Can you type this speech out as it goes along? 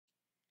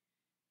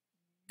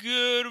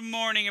Good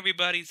morning,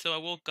 everybody. So I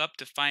woke up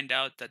to find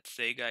out that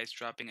Sega is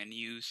dropping a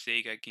new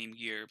Sega Game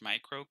Gear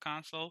Micro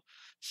console.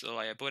 So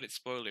I avoided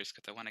spoilers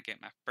because I want to get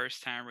my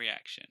first time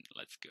reaction.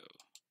 Let's go.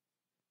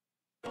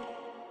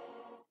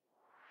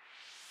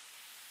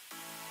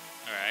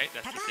 Alright,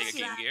 that's the Sega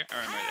Game Gear. I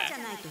remember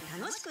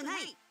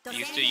that. I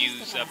used to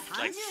use up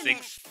like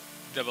 6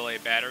 AA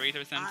batteries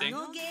or something.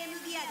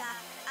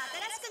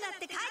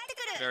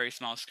 Very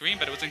small screen,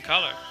 but it was in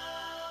color.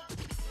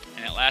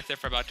 And it lasted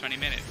for about 20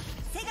 minutes.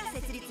 Alright.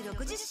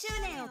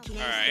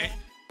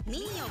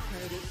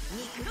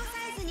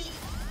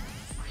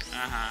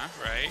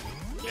 Right.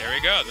 There we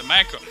go, the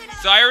micro.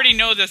 So I already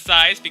know the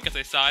size because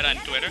I saw it on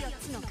Twitter.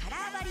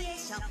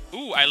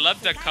 Ooh, I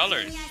love the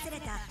colors.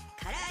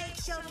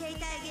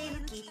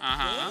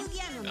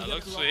 That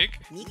looks sick.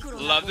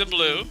 Love the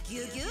blue.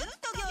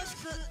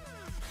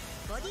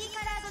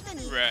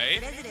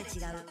 Right.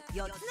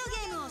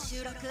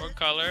 4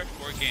 color,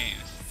 4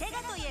 games.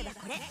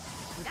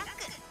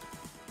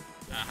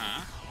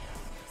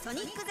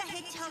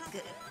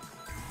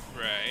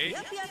 Right.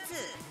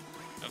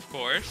 Of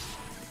course.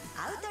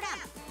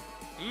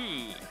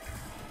 Ooh.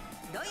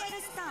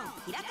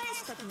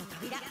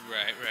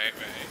 Right.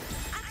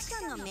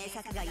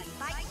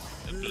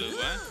 The blue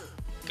one.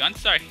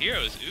 Gunstar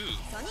Heroes, ooh.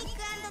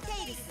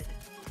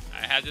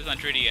 I have this on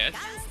 3DS.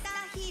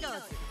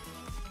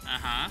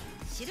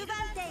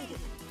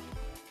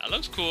 That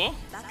looks cool.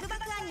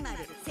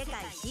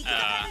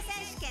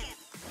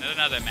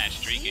 Another match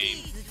 3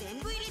 game.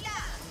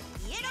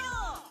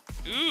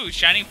 Ooh,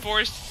 Shining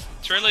Force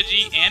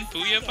Trilogy and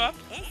Puyo Pup?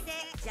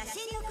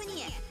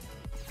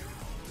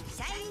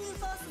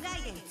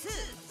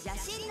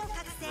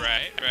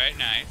 Right,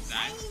 nice.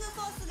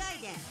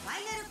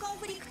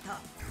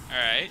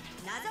 Alright.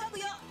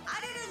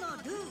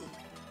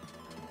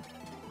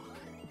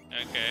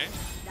 Okay.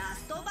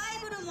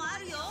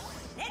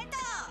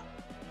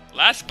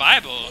 Last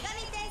Bible?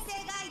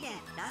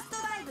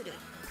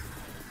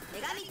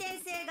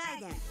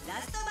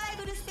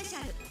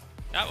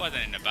 That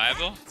wasn't in the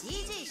Bible.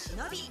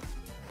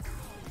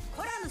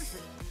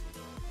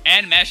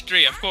 And Mesh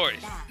 3, of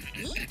course.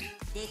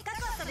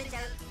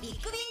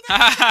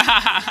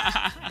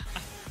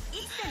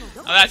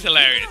 Oh, that's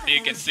hilarious.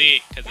 You can see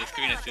it because the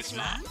screen is too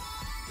small.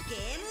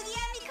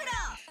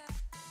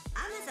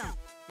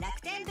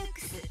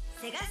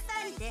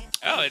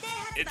 Oh,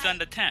 it's on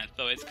the 10th,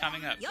 so it's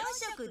coming up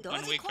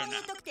 1 week from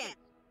now.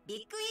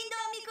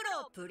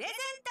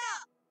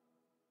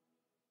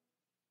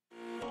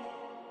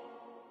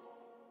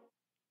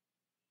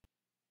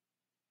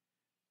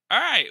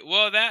 Alright,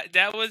 well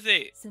that was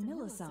it.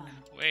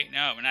 Wait,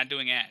 no, we're not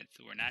doing ads.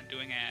 We're not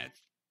doing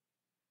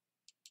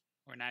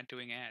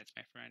ads,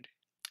 my friend.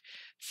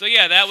 So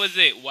yeah, that was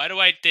it. What do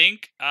I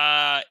think?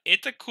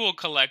 It's a cool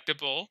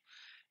collectible.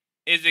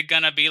 Is it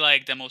gonna be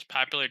like the most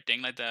popular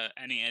thing like the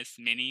NES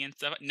Mini and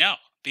stuff? No,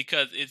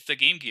 because it's the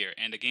Game Gear,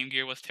 and the Game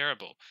Gear was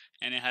terrible,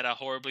 and it had a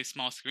horribly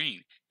small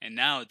screen. And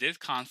now this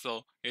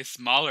console is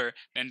smaller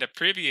than the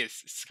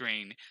previous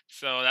screen,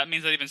 so that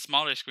means an even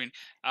smaller screen.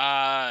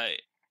 I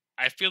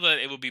feel that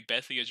it would be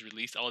best to just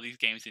release all these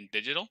games in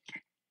digital.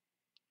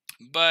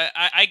 But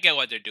I get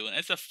what they're doing.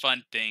 It's a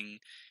fun thing,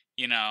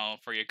 you know,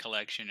 for your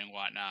collection and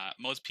whatnot.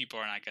 Most people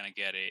are not gonna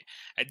get it.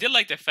 I did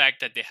like the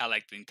fact that they had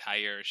like the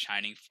entire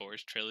Shining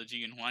Force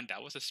trilogy in one.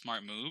 That was a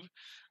smart move.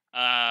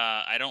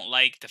 I don't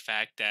like the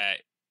fact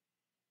that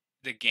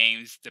the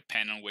games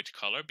depend on which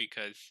color,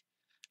 because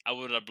I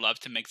would have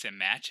loved to mix and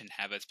match and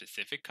have a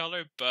specific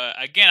color. But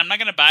again, I'm not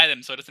gonna buy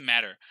them, so it doesn't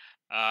matter.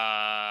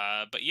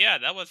 But yeah,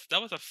 that was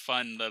a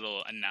fun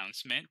little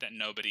announcement that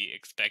nobody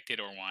expected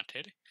or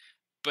wanted.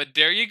 But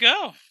there you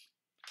go.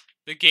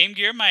 The Game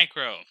Gear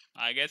Micro.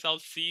 I guess I'll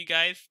see you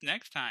guys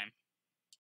next time.